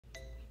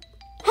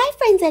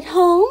friends at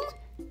home.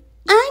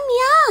 I'm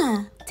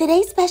Ya.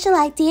 Today's special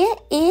idea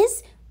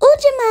is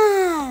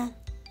Ujamaa.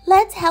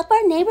 Let's help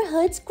our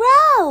neighborhoods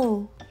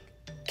grow.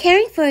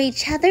 Caring for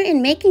each other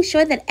and making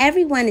sure that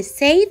everyone is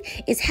safe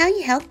is how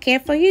you help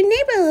care for your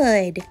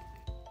neighborhood.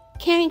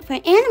 Caring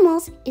for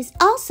animals is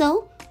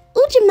also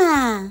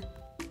Ujamaa.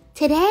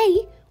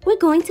 Today, we're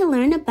going to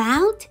learn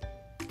about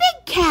big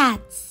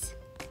cats.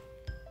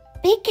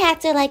 Big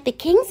cats are like the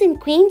kings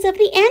and queens of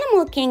the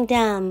animal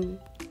kingdom.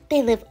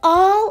 They live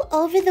all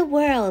over the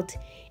world,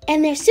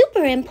 and they're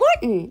super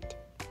important.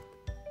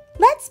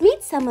 Let's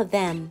meet some of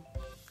them.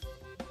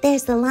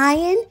 There's the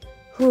lion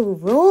who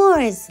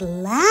roars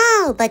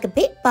loud like a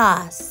big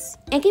boss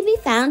and can be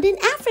found in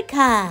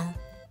Africa.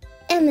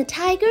 And the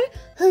tiger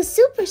who's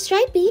super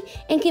stripy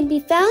and can be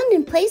found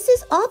in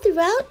places all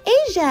throughout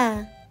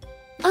Asia.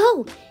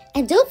 Oh,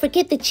 and don't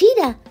forget the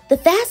cheetah, the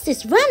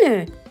fastest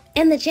runner,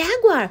 and the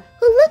jaguar,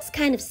 who looks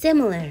kind of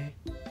similar.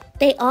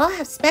 They all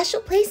have special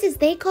places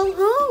they call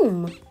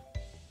home.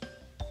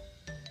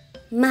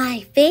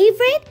 My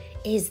favorite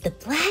is the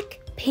black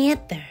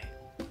panther.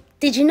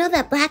 Did you know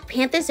that black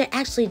panthers are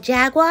actually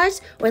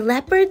jaguars or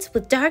leopards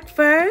with dark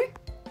fur?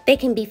 They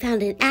can be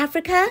found in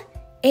Africa,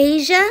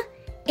 Asia,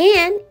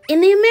 and in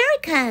the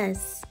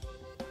Americas.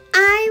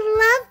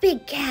 I love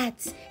big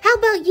cats. How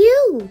about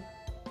you?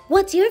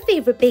 What's your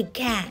favorite big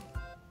cat?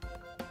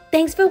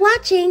 Thanks for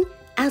watching.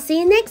 I'll see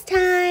you next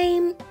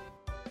time.